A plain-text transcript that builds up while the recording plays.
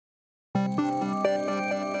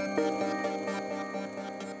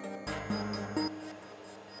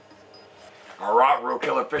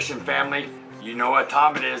Killer Fishing family. You know what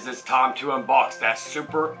time it is. It's time to unbox that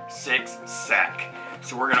Super 6 sack.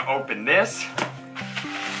 So we're gonna open this.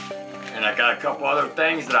 And I got a couple other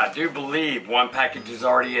things that I do believe one package is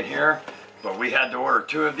already in here. But we had to order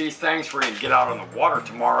 2 of these things. We're gonna get out on the water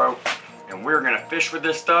tomorrow. And we're gonna fish with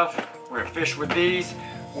this stuff. We're gonna fish with these.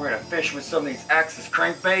 We're gonna fish with some of these Axis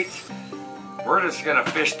crankbaits. We're just gonna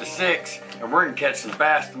fish the 6 and we're gonna catch some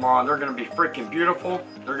bass tomorrow, and they're gonna be freaking beautiful.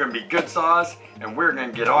 They're gonna be good size, and we're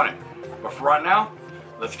gonna get on it. But for right now,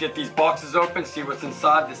 let's get these boxes open, see what's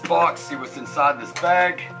inside this box, see what's inside this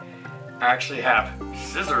bag. I actually have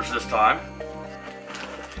scissors this time.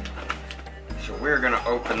 So we're gonna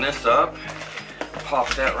open this up, pop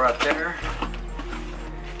that right there.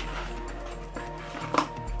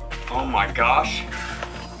 Oh my gosh,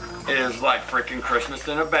 it is like freaking Christmas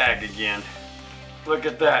in a bag again. Look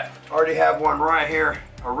at that. I already have one right here.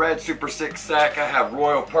 A red Super 6 sack. I have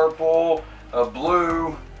royal purple, a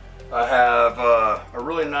blue. I have a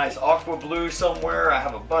really nice aqua blue somewhere. I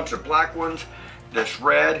have a bunch of black ones. This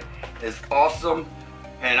red is awesome.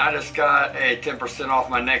 And I just got a 10%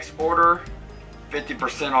 off my next order.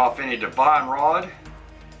 50% off any Divine rod.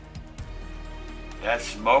 That's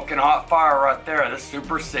smoking hot fire right there. The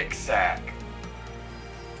Super 6 sack.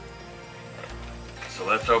 So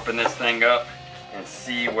let's open this thing up and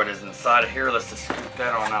see what is inside of here. Let's just scoop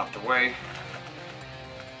that on out the way.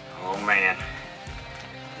 Oh man,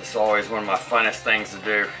 this is always one of my funnest things to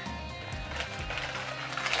do.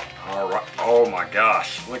 All right, oh my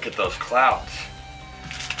gosh, look at those clouds.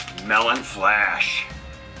 Melon flash.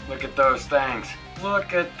 Look at those things.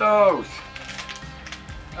 Look at those.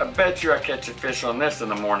 I bet you I catch a fish on this in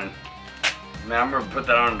the morning. Man, I'm gonna put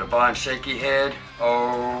that on a Divine shaky head.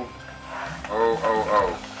 Oh.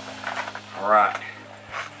 All right,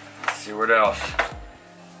 let's see what else.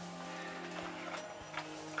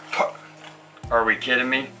 Are we kidding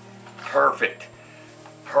me? Perfect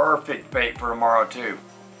bait for tomorrow too.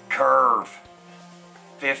 Curve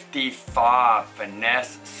 55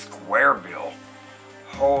 finesse square bill.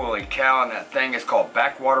 Holy cow, and that thing is called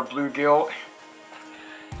backwater bluegill.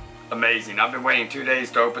 Amazing. I've been waiting 2 days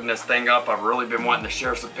to open this thing up. I've really been wanting to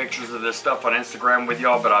share some pictures of this stuff on Instagram with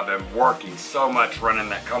y'all, but I've been working so much running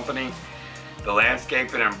that company. The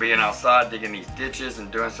landscaping and being outside, digging these ditches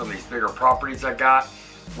and doing some of these bigger properties I got.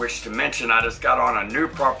 Which to mention, I just got on a new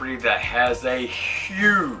property that has a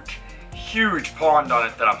huge pond on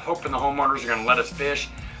it that I'm hoping the homeowners are gonna let us fish.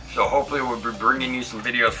 So hopefully we'll be bringing you some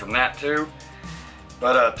videos from that too.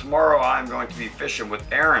 But tomorrow I'm going to be fishing with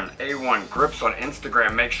Aaron, A1 Grips on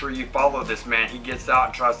Instagram. Make sure you follow this man. He gets out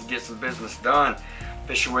and tries to get some business done,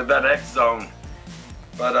 fishing with that X Zone.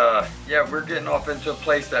 But yeah, we're getting off into a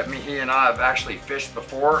place that he and I have actually fished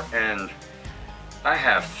before, and I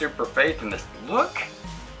have super faith in this. Look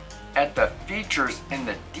at the features and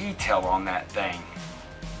the detail on that thing.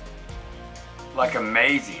 Like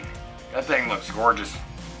amazing. That thing looks gorgeous.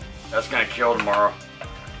 That's gonna kill tomorrow.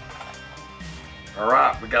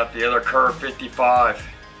 Alright, we got the other Curve 55.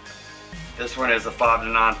 This one is a 5 to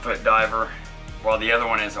 9 foot diver, while the other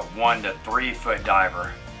one is a 1 to 3 foot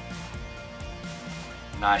diver.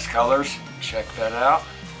 Nice colors, check that out.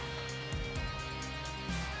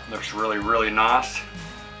 Looks really nice.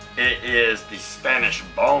 It is the Spanish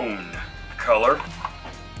bone color.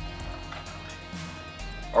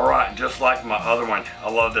 Alright, just like my other one,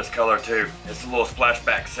 I love this color too. It's a little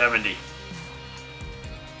splashback 70.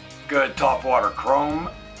 Good topwater chrome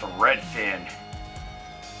threadfin.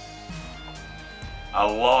 I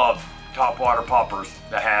love topwater poppers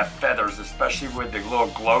that have feathers, especially with the little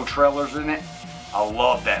glow trailers in it. I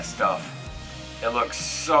love that stuff. It looks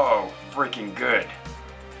so freaking good.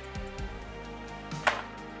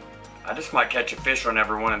 I just might catch a fish on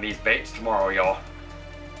every one of these baits tomorrow, y'all.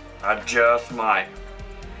 I just might.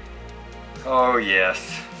 Oh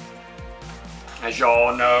yes. As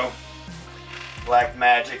y'all know, black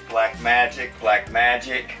magic, black magic, black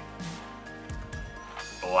magic,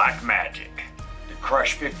 black magic. The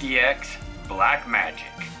Crush 50X, black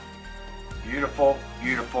magic. Beautiful,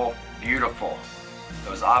 beautiful, beautiful.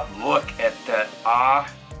 Those look at that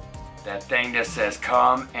that thing that says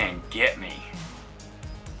come and get me.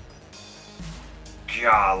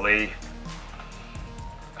 Golly.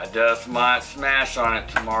 I just might smash on it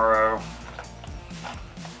tomorrow.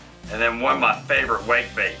 And then one of my favorite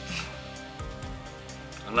wake baits.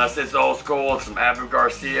 Unless it's old school, some Abu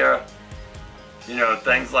Garcia, you know,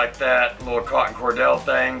 things like that, little cotton cordell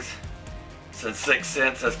things. Since 6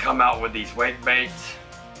 Cents has come out with these wake baits.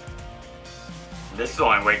 This is the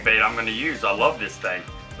only wake bait I'm going to use. I love this thing.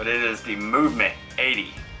 But it is the Movement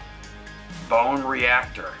 80 Bone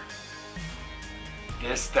Reactor.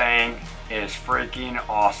 This thing is freaking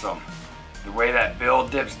awesome. The way that bill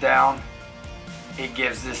dips down, it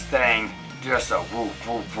gives this thing just a whoop,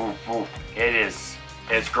 whoop, whoop, whoop.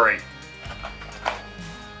 It's great.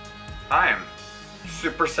 I am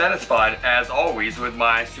super satisfied as always with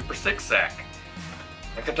my Super 6 sack.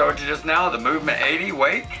 Like I told you just now, the Movement 80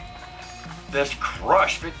 weight, this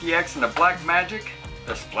Crush 50X in the Black Magic,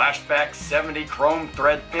 the Splashback 70 Chrome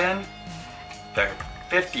Thread Fin, the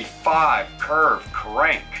 55 Curve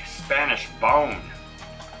Crank Spanish Bone,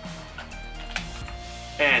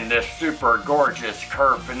 and this super gorgeous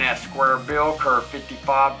Curve Finesse Square Bill Curve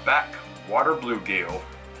 55 Back Water Bluegill.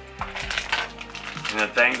 And the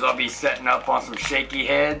things I'll be setting up on some shaky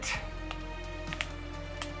heads.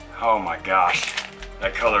 Oh my gosh,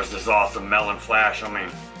 that color's just awesome. Melon Flash, I mean,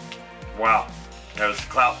 wow. That was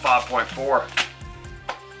Clout 5.4.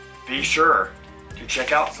 Be sure to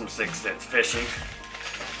check out some 6 Cents Fishing.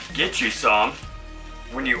 Get you some.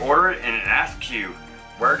 When you order it and it asks you,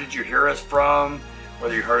 where did you hear us from?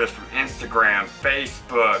 Whether you heard us from Instagram,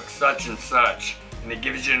 Facebook, such and such. And it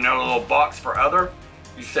gives you another little box for other.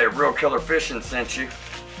 You say Real Killer Fishing sent you.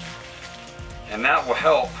 And that will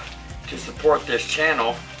help to support this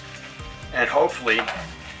channel and hopefully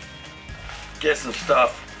get some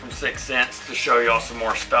stuff from 6 Cents to show y'all some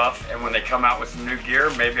more stuff. And when they come out with some new gear,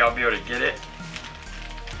 maybe I'll be able to get it.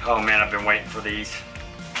 Oh man, I've been waiting for these.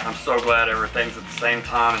 I'm so glad everything's at the same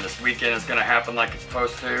time and this weekend is gonna happen like it's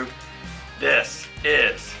supposed to. This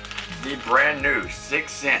is the brand new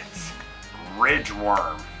 6 Cents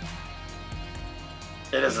Ridgeworm.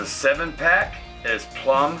 It is a 7-pack. It is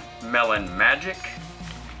Plum Melon Magic.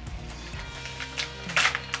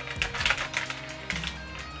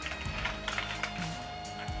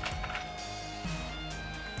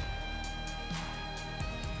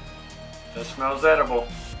 That smells edible.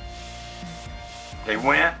 They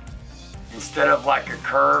went, instead of like a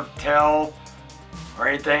curved tail or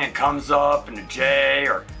anything that comes up in a J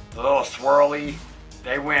or a little swirly,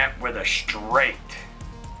 they went with a straight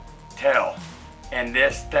tail. And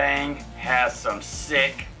this thing has some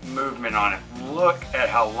sick movement on it. Look at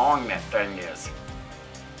how long that thing is.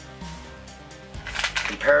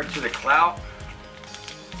 Compared to the Clout,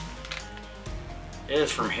 it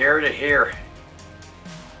is from here to here.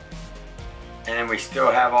 And then we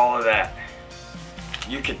still have all of that.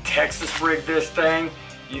 You can Texas rig this thing.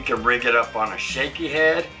 You can rig it up on a shaky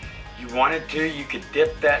head. You wanted to, you could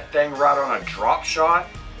dip that thing right on a drop shot.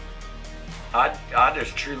 I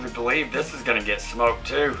just truly believe this is gonna get smoked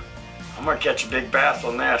too. I'm gonna catch a big bass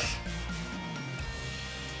on this.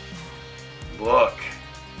 Look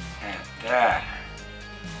at that.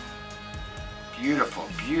 Beautiful,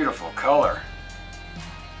 beautiful color.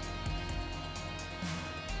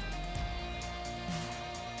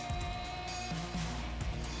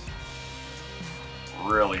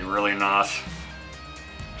 Really, really nice.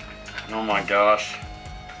 Oh my gosh.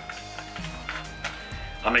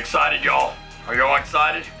 I'm excited, y'all. Are y'all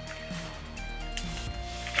excited?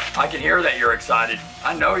 I can hear that you're excited.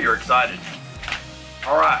 I know you're excited.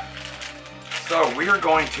 All right. So we are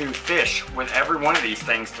going to fish with every one of these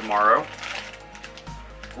things tomorrow.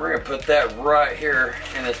 We're gonna put that right here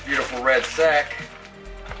in this beautiful red sack.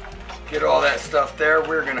 Get all that stuff there.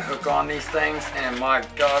 We're gonna hook on these things, and my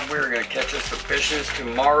God, we're gonna catch us some fishes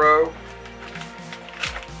tomorrow.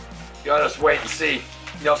 Y'all just wait and see.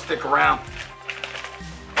 Y'all stick around.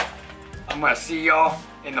 I'm gonna see y'all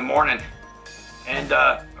in the morning. And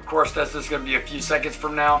of course, that's just gonna be a few seconds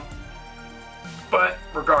from now. But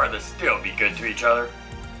regardless, still be good to each other.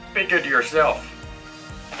 Be good to yourself.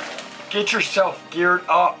 Get yourself geared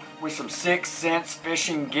up with some 6 Cents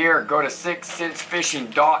fishing gear. Go to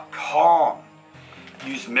 6centsfishing.com.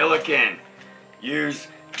 Use Milliken. Use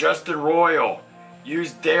Justin Royal.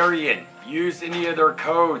 Use Darian. Use any of their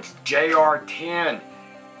codes. JR10,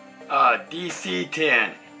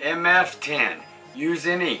 DC10, MF10. Use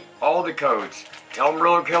any, all the codes. Tell them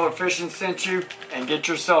Real Killer Fishing sent you and get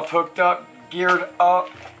yourself hooked up, geared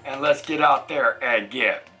up, and let's get out there and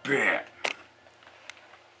get bit.